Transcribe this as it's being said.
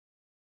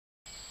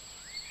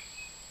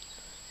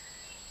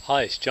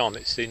Hi, it's John.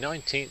 It's the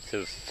 19th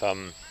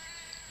of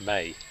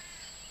May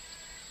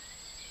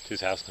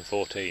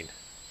 2014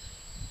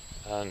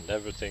 and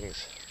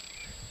everything's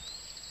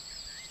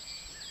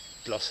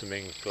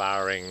blossoming,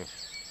 flowering,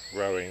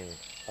 growing,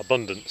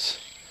 abundance,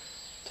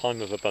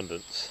 time of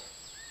abundance.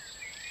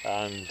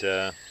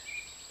 And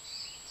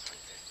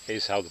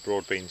here's how the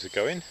broad beans are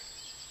going.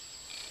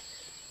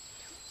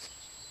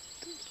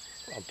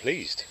 I'm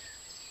pleased.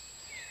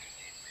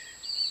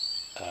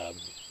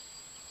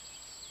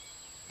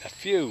 A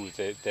few,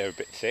 they're a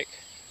bit thick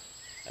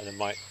and I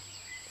might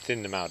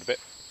thin them out a bit,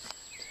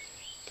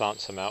 plant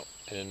some out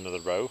in another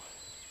row,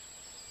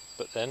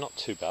 but they're not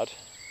too bad,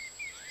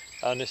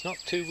 and it's not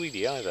too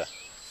weedy either,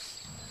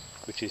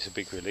 which is a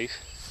big relief,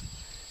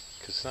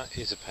 because that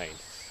is a pain,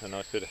 and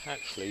I could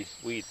actually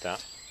weed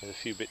that with a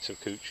few bits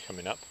of cooch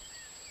coming up.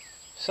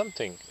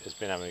 Something has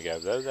been having a go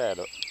though. There,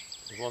 look,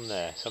 there's one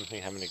there,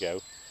 something having a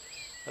go.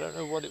 I don't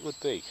know what it would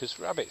be, because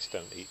rabbits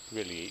don't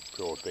really eat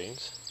broad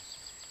beans.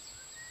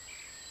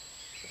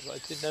 I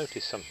did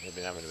notice something had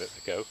been having a bit of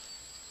a go,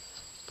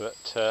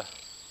 but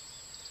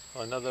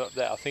another up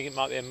there. I think it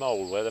might be a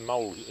mole, where the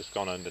mole has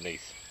gone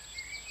underneath.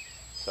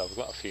 So I've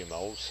got a few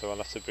moles, so I'll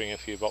have to bring a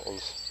few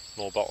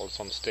more bottles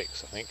on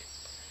sticks, I think,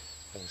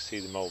 and see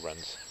the mole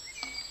runs.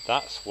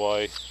 That's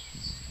why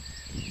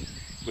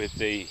with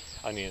the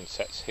onion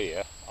sets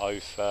here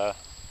I've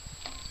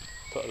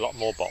put a lot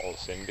more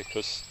bottles in,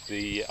 because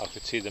I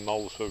could see the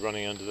moles were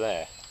running under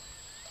there.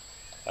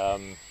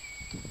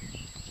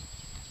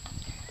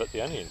 But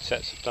the onion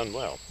sets have done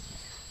well.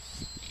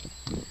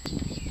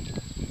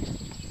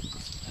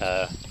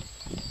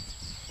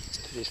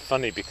 It's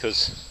funny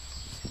because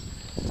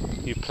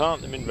you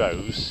plant them in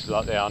rows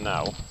like they are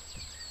now,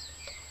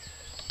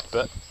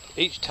 but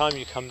each time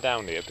you come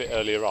down here a bit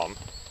earlier on,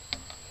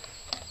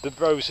 the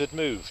rows had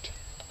moved.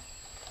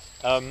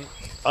 I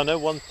know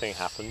one thing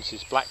happens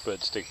is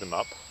blackbirds dig them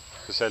up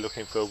because they're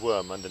looking for a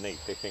worm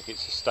underneath. They think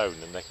it's a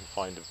stone and they can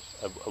find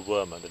a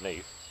worm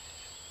underneath.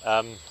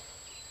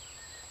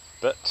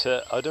 But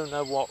I don't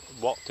know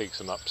what digs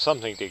them up.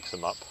 Something digs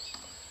them up,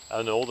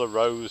 and all the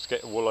rows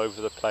get all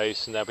over the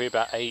place, and there'll be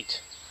about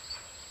 8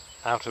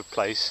 out of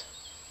place.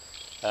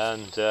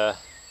 And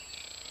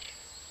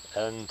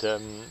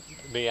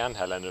me and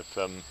Helen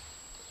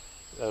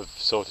have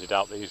sorted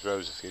out these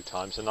rows a few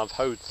times, and I've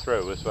hoed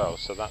through as well,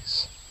 so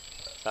that's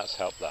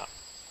helped that.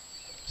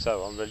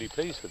 So I'm really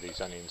pleased with these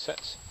onion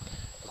sets.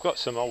 I've got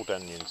some old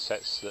onion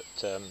sets that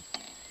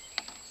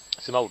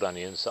some old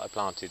onions that I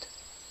planted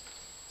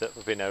that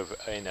have been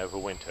over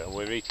winter, and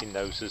we're eating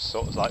those as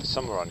sort of like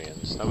summer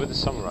onions. Now with the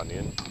summer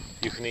onion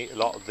you can eat a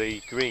lot of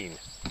the green,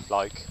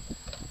 like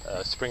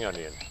spring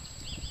onion,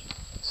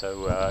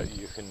 so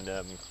you can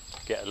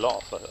get a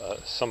lot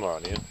of summer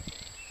onion,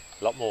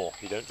 a lot more.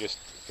 You don't just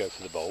go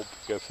for the bulb,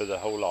 you go for the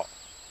whole lot.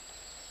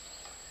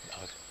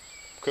 I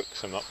cooked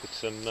some up with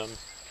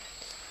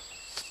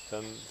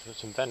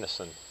some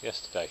venison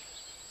yesterday.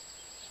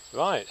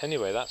 Right,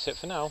 anyway, that's it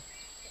for now.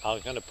 I'm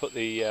going to put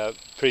the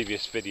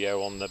previous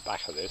video on the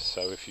back of this,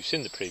 so if you've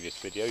seen the previous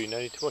video you no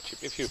need to watch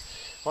it. If you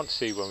want to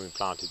see when we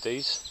planted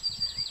these,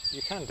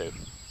 you can do.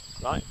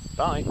 Right,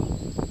 bye. Go.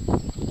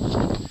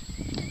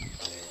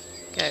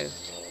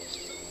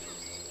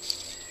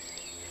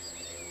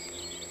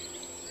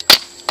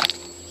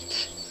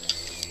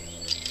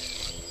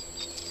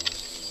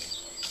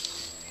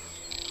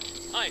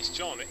 Hi, it's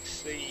John.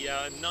 It's the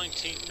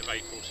 19th of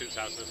April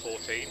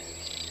 2014,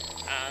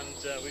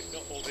 and we've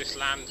got all this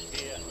land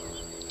here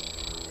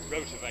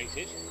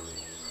rotavated.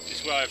 This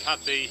is where I've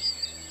had the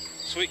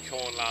sweet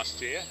corn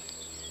last year,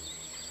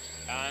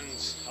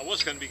 and I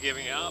was going to be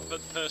giving it up,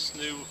 but the person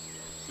who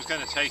was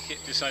going to take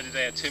it decided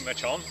they had too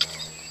much on,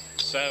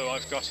 so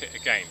I've got it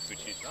again,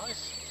 which is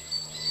nice.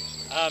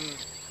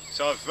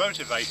 So I've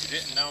rotavated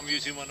it, and now I'm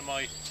using one of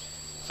my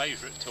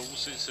favourite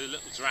tools. It's a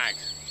little drag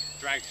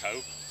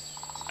hoe,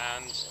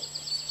 and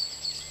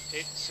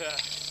it's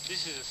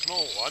this is a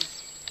small one,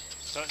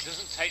 so it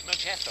doesn't take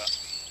much effort,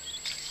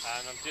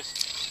 and I'm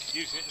just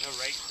using it as a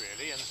rake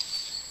really, and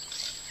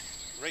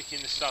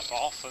raking the stuff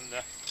off, and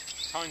the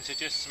tines are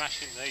just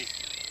smashing the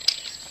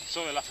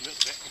soil up a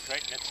little bit and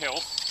creating a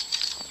till,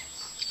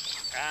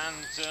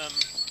 and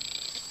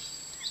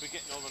we're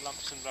getting all the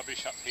lumps and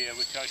rubbish up here,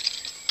 which I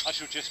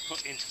shall just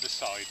put into the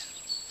side.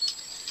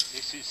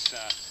 This is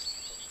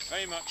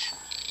very much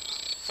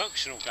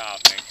functional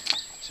gardening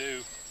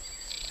to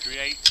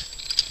create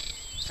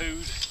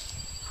food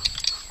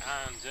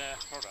and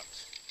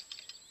products.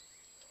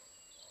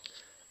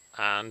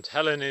 And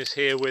Helen is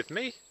here with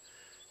me,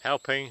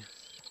 helping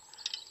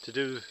to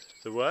do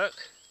the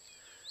work,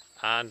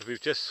 and we've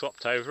just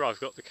swapped over. I've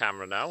got the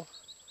camera now,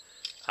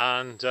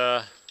 and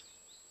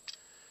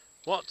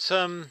what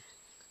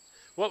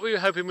were you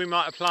hoping we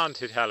might have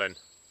planted, Helen?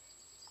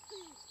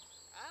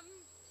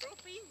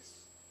 Broad beans.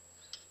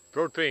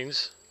 Broad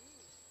beans?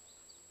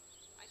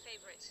 My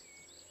favourite.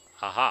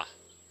 Aha!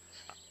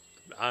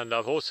 And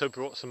I've also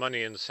brought some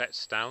onion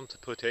sets down to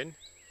put in,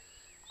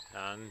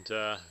 and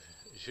I'm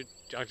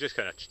just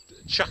going to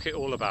chuck it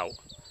all about,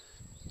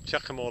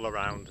 chuck them all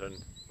around,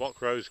 and What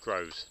grows,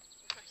 grows.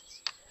 Right.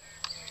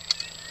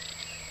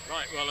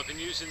 Right, well I've been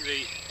using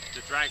the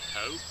drag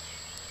hoe,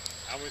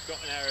 and we've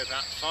got an area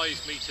about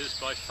 5 metres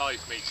by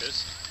 5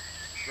 metres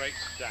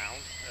raked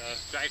down,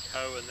 drag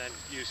hoe, and then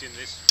using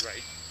this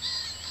rake,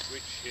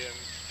 which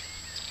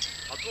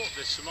I bought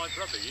this for my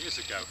brother years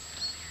ago,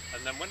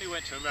 and then when he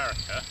went to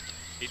America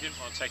he didn't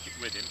want to take it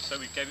with him, so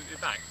he gave it me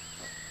back,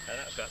 and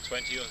that was about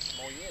 20 or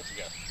more years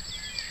ago.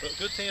 But a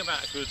good thing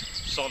about a good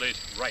solid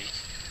rake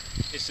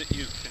is that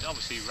you can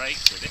obviously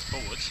rake with it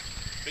forwards,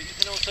 but you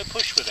can also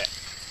push with it.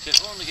 So if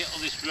I want to get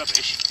all this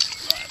rubbish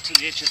right up to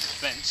the edge of the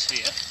fence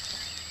here,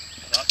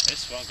 like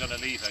this, where I'm going to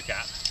leave a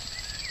gap,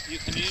 you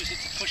can use it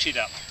to push it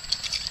up,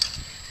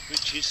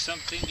 which is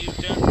something you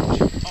don't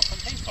often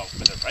think of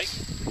with a rake.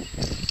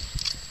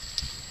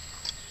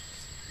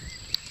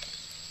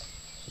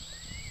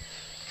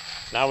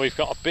 Now we've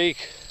got a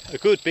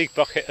good big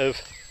bucket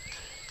of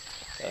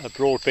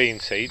broad bean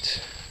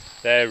seeds.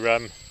 They're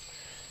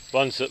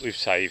ones that we've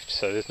saved,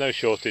 so there's no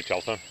shortage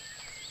of them.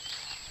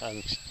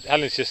 And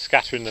Helen's just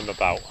scattering them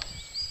about.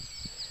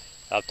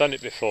 I've done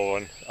it before,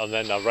 and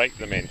then I rake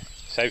them in.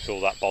 Saves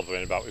all that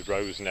bothering about with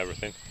rows and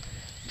everything.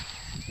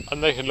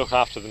 And they can look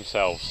after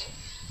themselves.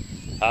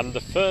 And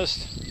the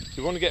first,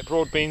 you want to get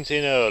broad beans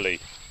in early,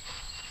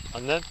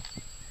 and then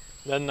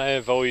they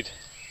avoid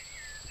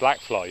black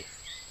fly.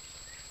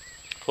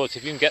 Of course,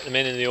 if you can get them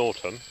in the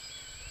autumn,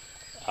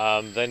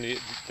 then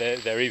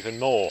they're even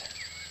more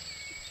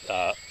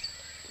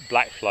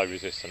black fly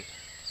resistant.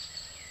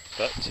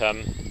 But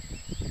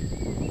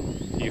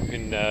you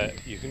can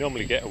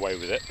normally get away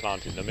with it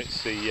planting them.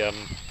 It's the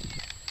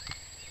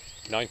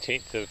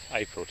 19th of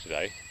April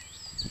today,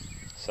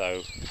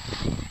 so,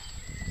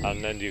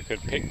 and then you can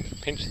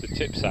pinch the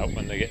tips out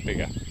when they get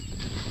bigger.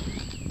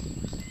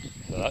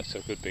 So that's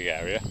a good big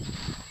area.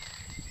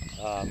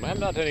 I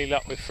haven't had any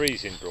luck with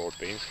freezing broad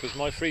beans because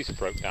my freezer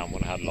broke down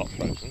when I had a lot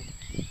frozen,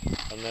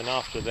 and then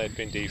after they'd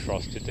been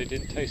defrosted they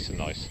didn't taste so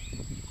nice.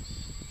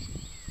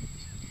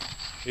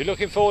 You're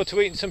looking forward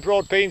to eating some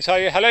broad beans, are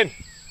you, Helen? I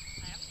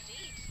am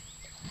indeed.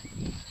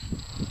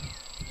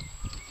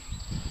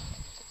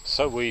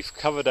 So we've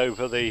covered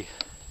over the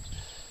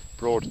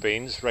broad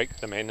beans,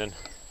 raked them in and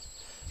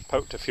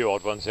poked a few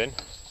odd ones in.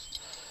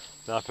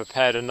 Now I've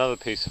prepared another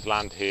piece of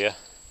land here,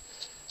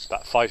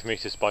 about 5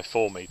 metres by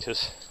 4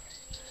 metres,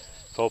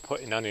 for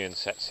putting onion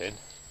sets in.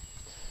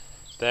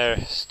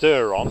 They're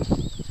stir on,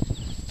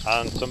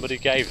 and somebody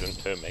gave them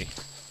to me.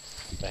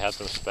 They had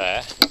them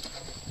spare,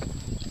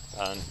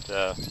 and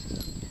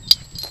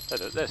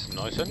there's some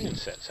nice onion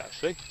sets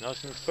actually,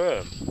 nice and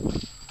firm.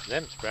 They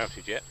haven't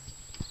sprouted yet.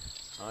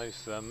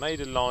 I've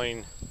made a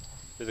line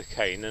with a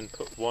cane and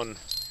put one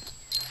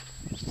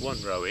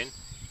row in.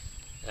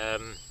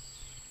 I'll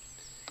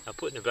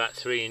put them about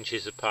 3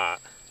 inches apart,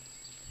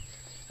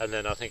 and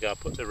then I think I'll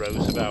put the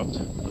rows about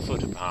a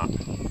foot apart.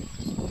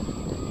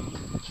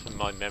 That's from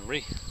my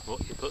memory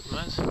what you put them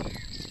as.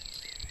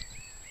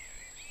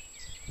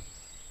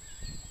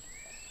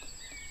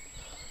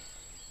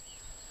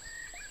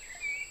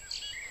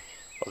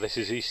 Well, this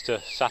is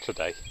Easter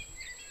Saturday.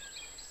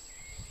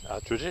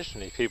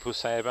 Traditionally people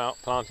say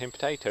about planting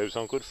potatoes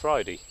on Good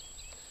Friday.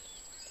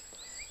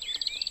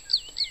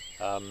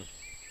 But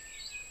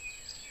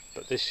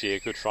this year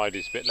Good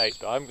Friday's a bit late,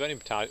 but I haven't got any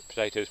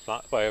potatoes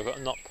planted. Well, I've got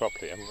not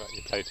properly. I haven't got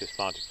any potatoes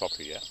planted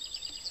properly yet.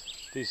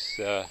 These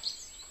are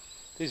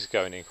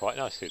going in quite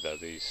nicely though.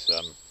 These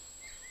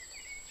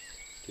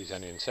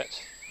onion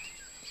sets.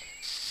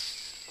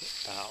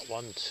 About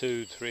 1,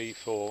 2, 3,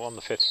 4 on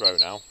the 5th row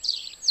now.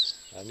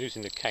 I'm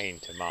using the cane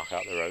to mark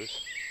out the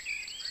rows.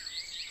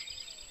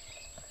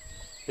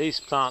 These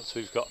plants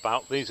we've got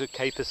about. These are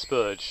caper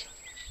spurge,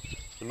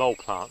 the mole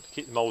plant.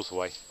 Keep the moles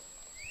away.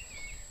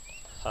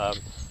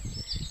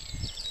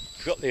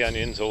 We've got the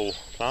onions all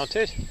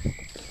planted.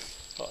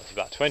 It's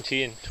about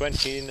 20 and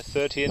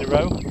 30 in a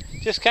row.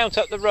 Just count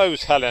up the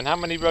rows, Helen. How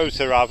many rows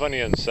there are of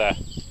onions there?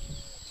 1,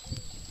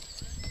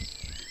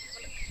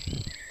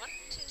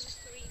 2,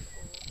 3,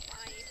 4,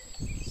 5,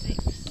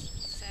 6,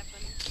 7,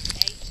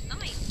 8,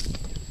 9.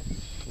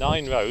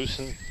 9 rows,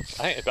 and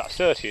I think it's about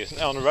 30, isn't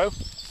it, on a row?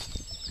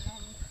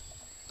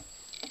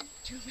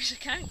 Do you want me to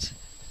count?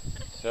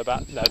 So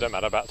about, no, don't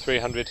matter, about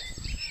 300.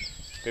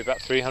 Be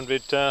about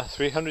 300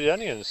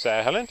 onions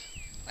there, Helen.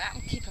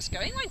 That'll keep us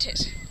going, won't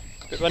it?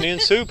 Bit of onion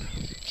soup.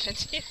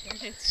 Plenty of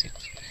onion soup.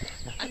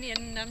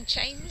 Onion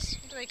chains,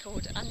 what are they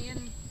called?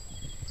 Onion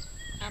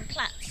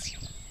plats.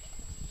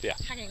 Yeah.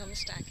 Hanging on the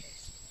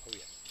staircase. Oh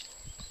yeah.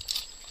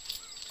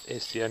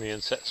 It's the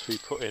onion sets we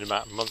put in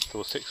about a month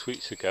or 6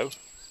 weeks ago.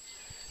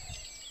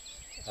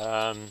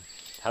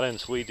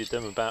 Helen's weeded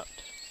them about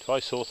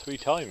 2 or 3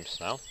 times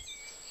now.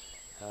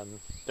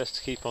 Best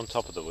to keep on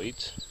top of the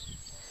weeds.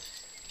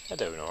 They're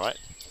doing all right.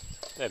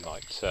 They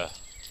might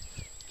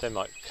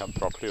come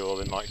properly, or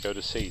they might go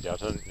to seed. I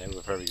don't think they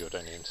were very good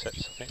onion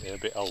sets. I think they're a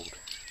bit old,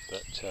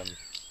 but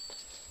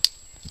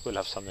we'll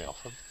have something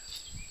off them.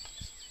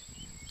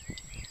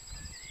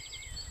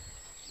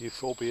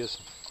 Euphorbia's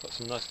got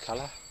some nice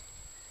colour.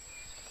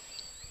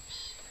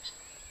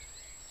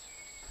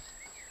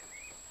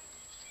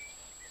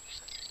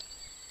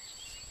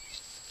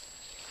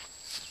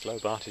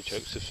 Globe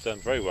artichokes have done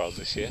very well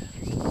this year.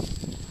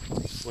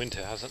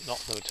 Winter hasn't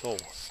knocked them at all.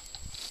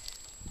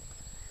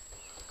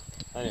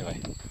 Anyway,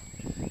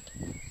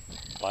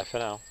 bye for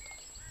now.